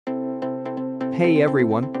Hey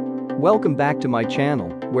everyone! Welcome back to my channel,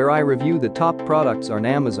 where I review the top products on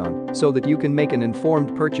Amazon so that you can make an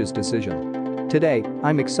informed purchase decision. Today,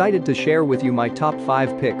 I'm excited to share with you my top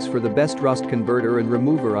 5 picks for the best rust converter and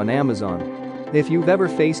remover on Amazon. If you've ever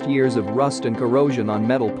faced years of rust and corrosion on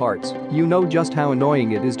metal parts, you know just how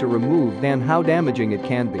annoying it is to remove and how damaging it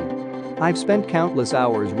can be. I've spent countless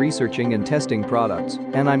hours researching and testing products,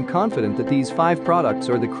 and I'm confident that these 5 products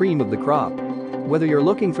are the cream of the crop. Whether you're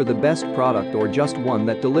looking for the best product or just one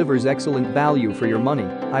that delivers excellent value for your money,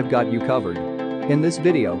 I've got you covered. In this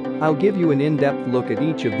video, I'll give you an in-depth look at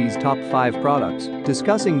each of these top 5 products,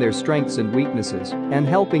 discussing their strengths and weaknesses, and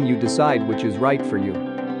helping you decide which is right for you.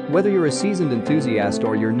 Whether you're a seasoned enthusiast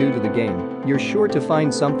or you're new to the game, you're sure to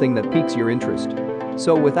find something that piques your interest.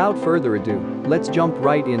 So without further ado, let's jump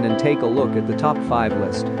right in and take a look at the top 5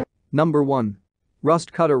 list. Number 1.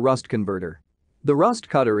 Rust Cutter Rust Converter. The rust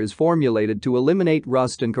cutter is formulated to eliminate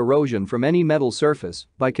rust and corrosion from any metal surface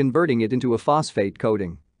by converting it into a phosphate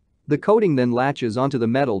coating. The coating then latches onto the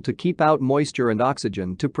metal to keep out moisture and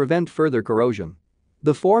oxygen to prevent further corrosion.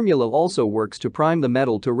 The formula also works to prime the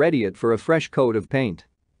metal to ready it for a fresh coat of paint.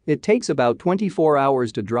 It takes about 24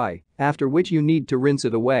 hours to dry, after which you need to rinse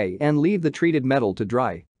it away and leave the treated metal to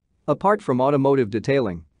dry. Apart from automotive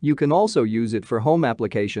detailing, you can also use it for home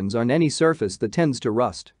applications on any surface that tends to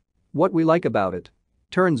rust. What we like about it: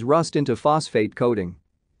 turns rust into phosphate coating,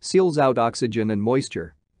 seals out oxygen and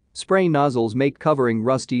moisture. Spray nozzles make covering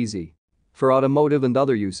rust easy. For automotive and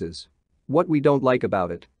other uses. What we don't like about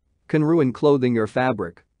it: can ruin clothing or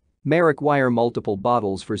fabric. May require multiple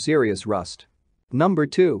bottles for serious rust. Number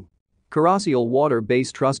 2. Caracial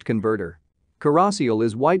Water-Based Rust Converter. Caracial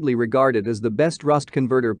is widely regarded as the best rust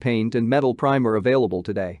converter paint and metal primer available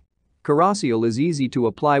today. Caracial is easy to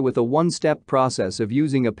apply with a one-step process of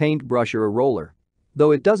using a paintbrush or a roller. Though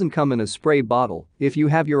it doesn't come in a spray bottle, if you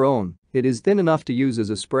have your own, it is thin enough to use as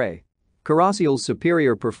a spray. Caracial's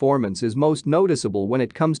superior performance is most noticeable when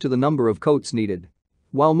it comes to the number of coats needed.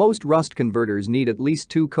 While most rust converters need at least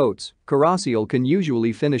 2 coats, Caracial can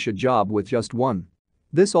usually finish a job with just 1.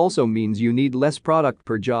 This also means you need less product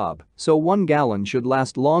per job, so 1 gallon should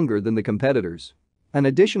last longer than the competitors. An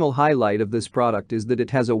additional highlight of this product is that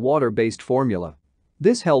it has a water-based formula.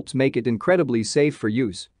 This helps make it incredibly safe for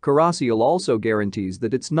use. Caracial also guarantees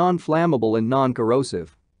that it's non-flammable and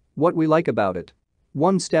non-corrosive. What we like about it: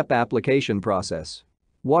 one-step application process.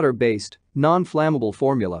 Water-based, non-flammable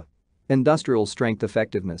formula. Industrial strength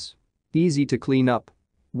effectiveness. Easy to clean up.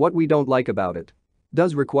 What we don't like about it: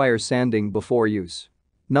 does require sanding before use.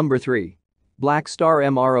 Number 3. Black Star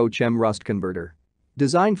MRO Chem Rust Converter.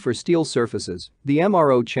 Designed for steel surfaces, the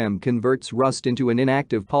MRO Chem converts rust into an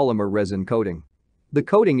inactive polymer resin coating. The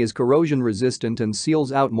coating is corrosion resistant and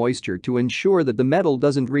seals out moisture to ensure that the metal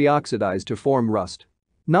doesn't reoxidize to form rust.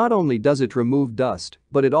 Not only does it remove dust,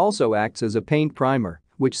 but it also acts as a paint primer,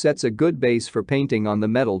 which sets a good base for painting on the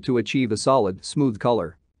metal to achieve a solid, smooth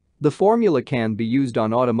color. The formula can be used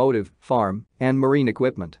on automotive, farm, and marine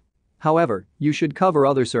equipment. However, you should cover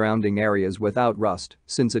other surrounding areas without rust,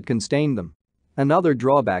 since it can stain them. Another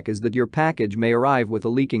drawback is that your package may arrive with a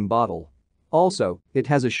leaking bottle. Also, it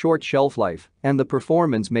has a short shelf life, and the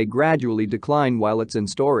performance may gradually decline while it's in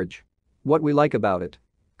storage. What we like about it: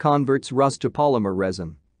 converts rust to polymer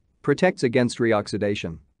resin. Protects against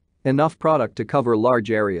reoxidation. Enough product to cover large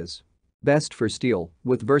areas. Best for steel,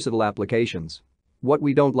 with versatile applications. What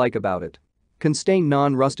we don't like about it: can stain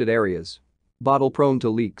non-rusted areas. Bottle prone to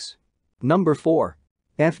leaks. Number 4.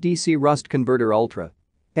 FDC Rust Converter Ultra.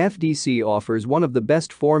 FDC offers one of the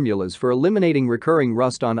best formulas for eliminating recurring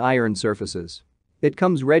rust on iron surfaces. It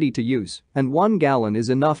comes ready to use, and 1 gallon is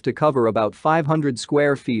enough to cover about 500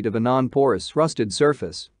 square feet of a non-porous rusted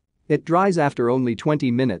surface. It dries after only 20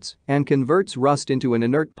 minutes and converts rust into an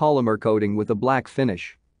inert polymer coating with a black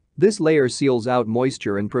finish. This layer seals out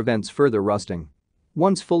moisture and prevents further rusting.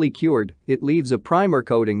 Once fully cured, it leaves a primer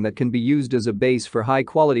coating that can be used as a base for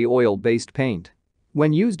high-quality oil-based paint.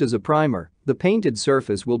 When used as a primer, the painted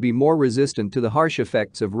surface will be more resistant to the harsh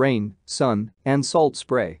effects of rain, sun, and salt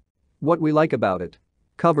spray. What we like about it: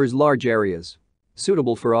 covers large areas.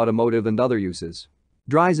 Suitable for automotive and other uses.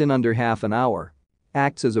 Dries in under half an hour.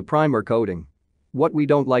 Acts as a primer coating. What we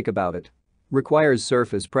don't like about it: requires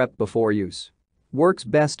surface prep before use. Works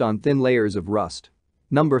best on thin layers of rust.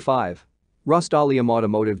 Number 5. Rust-Oleum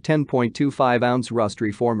Automotive 10.25 ounce Rust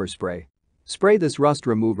Reformer Spray. Spray this rust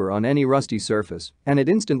remover on any rusty surface, and it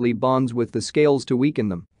instantly bonds with the scales to weaken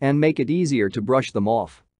them and make it easier to brush them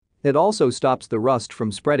off. It also stops the rust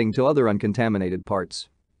from spreading to other uncontaminated parts.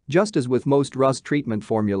 Just as with most rust treatment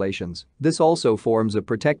formulations, this also forms a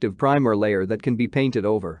protective primer layer that can be painted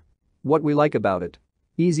over. What we like about it: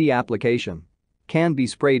 easy application. Can be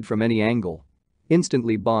sprayed from any angle.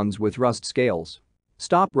 Instantly bonds with rust scales.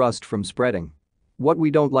 Stop rust from spreading. What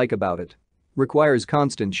we don't like about it. Requires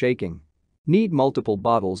constant shaking. Need multiple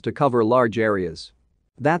bottles to cover large areas.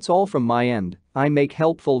 That's all from my end. I make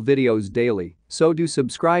helpful videos daily, so do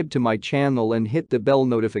subscribe to my channel and hit the bell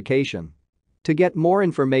notification. To get more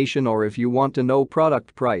information or if you want to know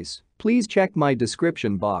product price, please check my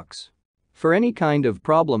description box. For any kind of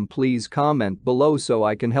problem, please comment below so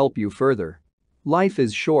I can help you further. Life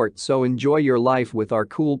is short, so enjoy your life with our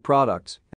cool products.